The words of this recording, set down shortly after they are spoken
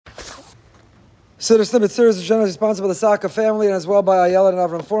Siddur Snippet series is generally sponsored by the Saka family and as well by Ayala and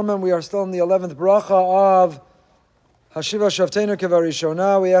Avram Foreman. We are still in the 11th bracha of Hashiva Shofteinu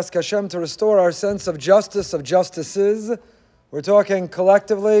Kevarishona. We ask Hashem to restore our sense of justice, of justices. We're talking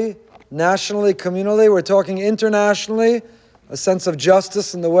collectively, nationally, communally. We're talking internationally, a sense of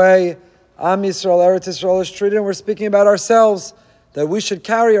justice in the way Am Yisrael, Eretz Yisrael is treated. And we're speaking about ourselves, that we should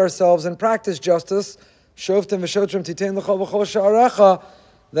carry ourselves and practice justice. Shoftim v'shotrim titein l'chol v'chol sha'arecha,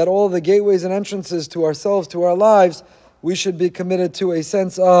 that all the gateways and entrances to ourselves, to our lives, we should be committed to a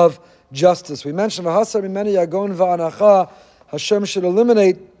sense of justice. We mentioned v'hasar mimeni yagon v'anacha, Hashem should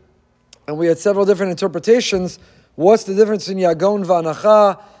eliminate, and we had several different interpretations. What's the difference in yagon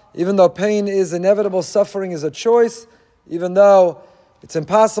v'anacha? Even though pain is inevitable, suffering is a choice, even though it's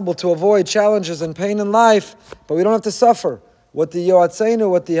impossible to avoid challenges and pain in life, but we don't have to suffer. What the Yoatzeinu,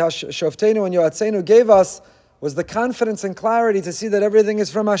 what the Shofteinu and Yoatzeinu gave us was the confidence and clarity to see that everything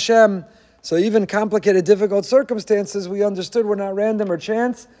is from Hashem. So even complicated, difficult circumstances, we understood were not random or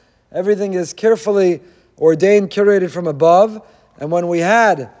chance. Everything is carefully ordained, curated from above. And when we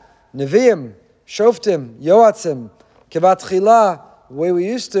had Nevi'im, Shoftim, Yoatzim, Kevat Chila, the way we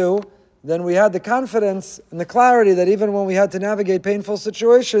used to, then we had the confidence and the clarity that even when we had to navigate painful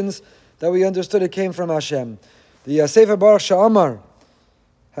situations, that we understood it came from Hashem. The Sefer Baruch Sha'amar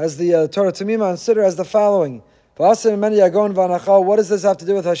has the Torah Tamima and Siddur as the following. What does this have to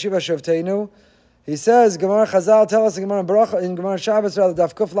do with Hashiva Shofteinu? He says, Gemara Chazal tell us in Gemara Shabbos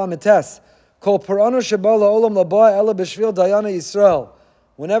Daf Kuf Lametes, Kol Paranu Shebala Olam Laba Ela B'Shvil Dayana Yisrael.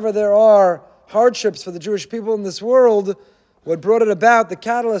 Whenever there are hardships for the Jewish people in this world, what brought it about, the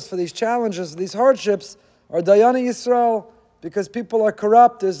catalyst for these challenges, these hardships, are Dayana Yisrael, because people are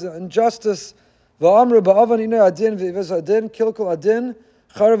corrupt, there's injustice. V'amru ba'avan ina adin v'ivaz adin kilkul adin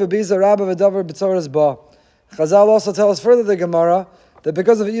charav v'biza rabba v'davar b'tzoras ba. Chazal also tell us further the Gemara that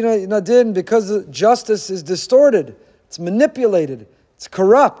because of Nadin, because justice is distorted, it's manipulated, it's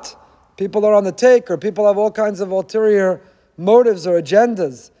corrupt. People are on the take, or people have all kinds of ulterior motives or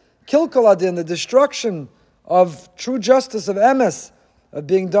agendas. Kilkul adin, the destruction of true justice, of emes, of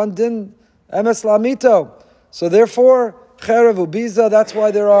being done din, emes lamito. So therefore, charav ubiza, that's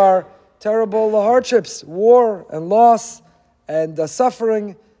why there are terrible hardships, war and loss and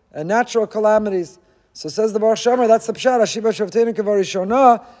suffering and natural calamities. So says the Baruch Shemer, that's the Pshat, Hashiva Shofteinu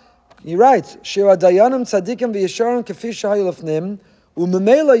Kevarishona. He writes, Shira dayanim tzadikim v'yesharim kefi shahayu lefnim,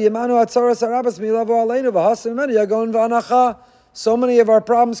 u'memela yimanu atzaras harabas milavu aleinu v'hasim meni yagon v'anacha. So many of our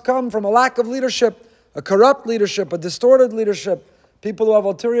problems come from a lack of leadership, a corrupt leadership, a distorted leadership, people who have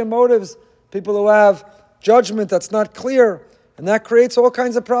ulterior motives, people who have judgment that's not clear, and that creates all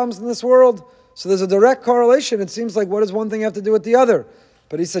kinds of problems in this world. So there's a direct correlation. It seems like, what does one thing have to do with the other?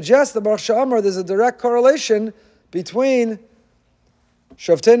 But he suggests, the Baruch Sha'amar, there's a direct correlation between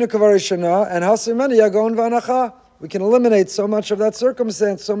Shofteinu Kevarishona and Hasir Meni Yagon V'anacha. We can eliminate so much of that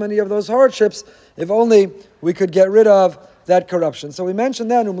circumstance, so many of those hardships, if only we could get rid of that corruption. So we mentioned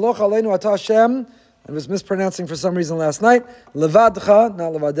then, Umloch Aleinu Ata Hashem, I was mispronouncing for some reason last night, Levadcha,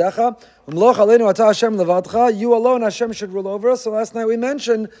 not Levadecha, Umloch Aleinu Ata Hashem Levadcha, you alone Hashem should rule over us. So last night we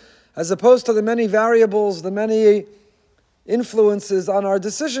mentioned, as opposed to the many variables, the many influences on our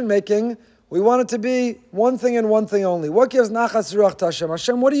decision making, we want it to be one thing and one thing only. What gives nachas ruach to Hashem?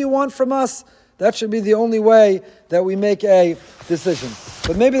 Hashem, what do you want from us? That should be the only way that we make a decision.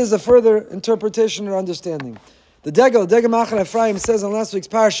 But maybe there's a further interpretation or understanding. The Degel Machan Ephraim says in last week's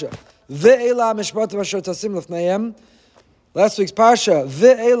parsha, Ve'ela mishpatim asher tasim lefneihem. Last week's parsha,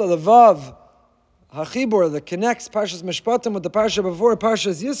 Ve'ela the vav hachibur that connects parshas mishpatim with the parsha before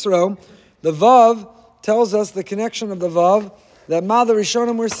parshas Yisro. The vav tells us the connection of the Vav, that Mother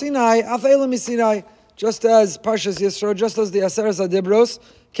Rishonim were Sinai, Af'elam Sinai, just as Parshas Yisro, just as the Aseres Adibros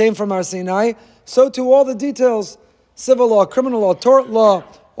came from our Sinai, so too all the details, civil law, criminal law, tort law,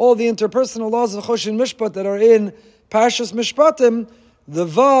 all the interpersonal laws of Choshen Mishpat that are in Parshas Mishpatim, the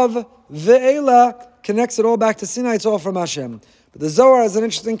Vav, Ve'ela, connects it all back to Sinai, it's all from Hashem. But the Zohar has an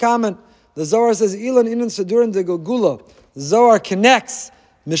interesting comment. The Zohar says, Ilan Inan Sedurin de Gilgula. The Zohar connects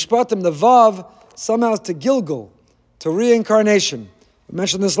Mishpatim, the Vav, somehow to Gilgul, to reincarnation. We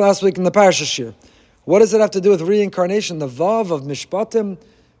mentioned this last week in the Parsha Shir. What does it have to do with reincarnation? The Vav of Mishpatim,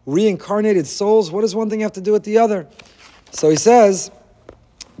 reincarnated souls, what does one thing have to do with the other? So he says,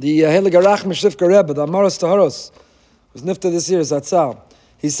 the Heilig Arach Mishivka Rebbe, the Amaros Taharos, who's nifta this year, Zatzal.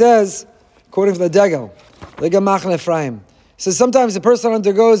 He says, according to the Degel, Lega Machan Ephraim, he says sometimes a person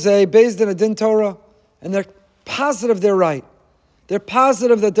undergoes a Beis Din, a Din Torah, and they're positive they're right. They're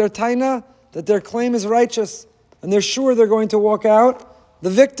positive that they're taina, that their claim is righteous, and they're sure they're going to walk out the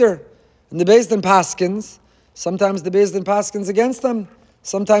victor. And the Beis Din paskins, sometimes the Beis Din paskins against them.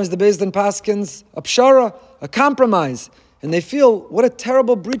 Sometimes the Beis Din paskins a pshara, a compromise, and they feel, what a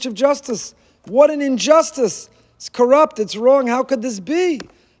terrible breach of justice. What an injustice. It's corrupt, it's wrong, how could this be?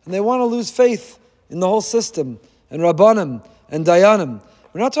 And they want to lose faith in the whole system, and Rabbanim, and Dayanim.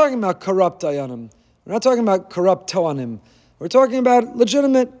 We're not talking about corrupt Dayanim. We're not talking about corrupt Toanim. We're talking about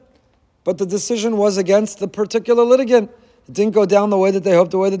legitimate, but the decision was against the particular litigant. It didn't go down the way that they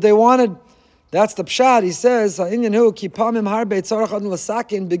hoped, the way that they wanted. That's the pshat. He says,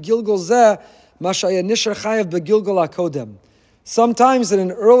 sometimes in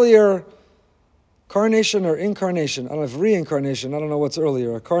an earlier carnation or incarnation, I don't know if reincarnation, I don't know what's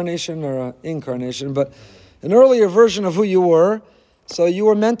earlier, a carnation or an incarnation, but an earlier version of who you were, so you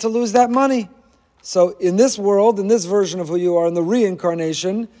were meant to lose that money. So in this world, in this version of who you are, in the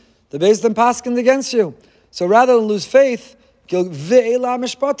reincarnation, the Beis Din paskined against you. So rather than lose faith,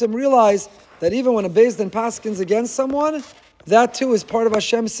 realize that even when a Beis Din paskins against someone, that too is part of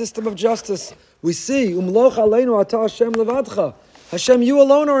Hashem's system of justice. We see, Umloch aleinu ata Hashem levadcha. Hashem, you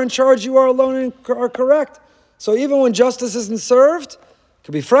alone are in charge, you are alone and are correct. So even when justice isn't served,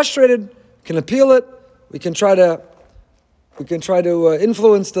 can be frustrated, can appeal it, we can try to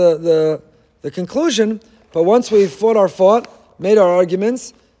influence the conclusion, but once we've fought our fight, made our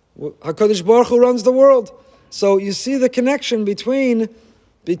arguments, HaKadosh Baruch Hu runs the world. So you see the connection between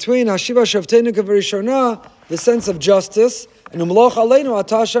Hashiva Shofteinu Kevarishona, the sense of justice, and Umloch aleinu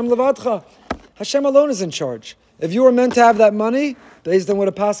ata Hashem levadcha. Hashem alone is in charge. If you were meant to have that money, Beis Din would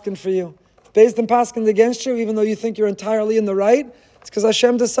have paskined for you. If Beis Din paskined against you, even though you think you're entirely in the right, it's because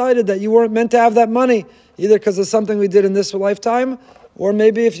Hashem decided that you weren't meant to have that money, either because of something we did in this lifetime, or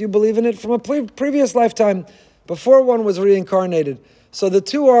maybe if you believe in it from a previous lifetime, before one was reincarnated. So the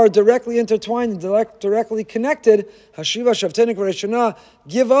two are directly intertwined and directly connected. Hashiva Shofteinu Kevarishona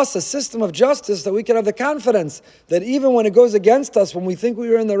give us a system of justice that we can have the confidence that even when it goes against us, when we think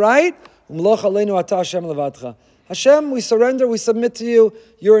we are in the right, Umloch aleinu ata Hashem levadcha. Hashem, we surrender, we submit to you,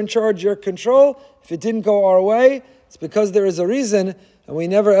 you're in charge, you're in control. If it didn't go our way, it's because there is a reason, and we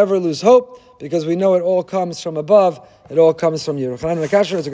never ever lose hope, because we know it all comes from above, it all comes from you.